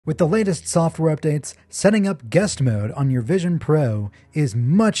With the latest software updates, setting up guest mode on your Vision Pro is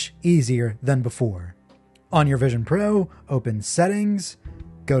much easier than before. On your Vision Pro, open Settings,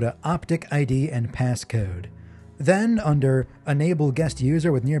 go to Optic ID and Passcode. Then, under Enable Guest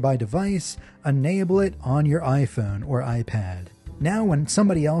User with Nearby Device, enable it on your iPhone or iPad. Now, when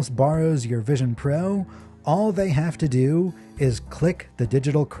somebody else borrows your Vision Pro, all they have to do is click the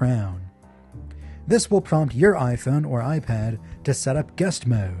digital crown. This will prompt your iPhone or iPad to set up guest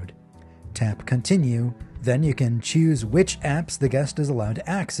mode. Tap Continue, then you can choose which apps the guest is allowed to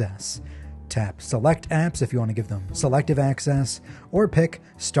access. Tap Select Apps if you want to give them selective access, or pick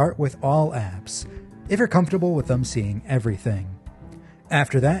Start with All Apps if you're comfortable with them seeing everything.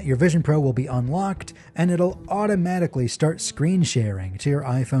 After that, your Vision Pro will be unlocked and it'll automatically start screen sharing to your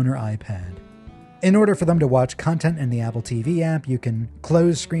iPhone or iPad. In order for them to watch content in the Apple TV app, you can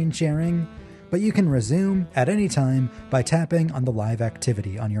close screen sharing, but you can resume at any time by tapping on the live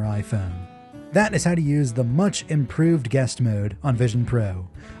activity on your iPhone. That is how to use the much improved guest mode on Vision Pro.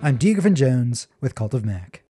 I'm Griffin Jones with Cult of Mac.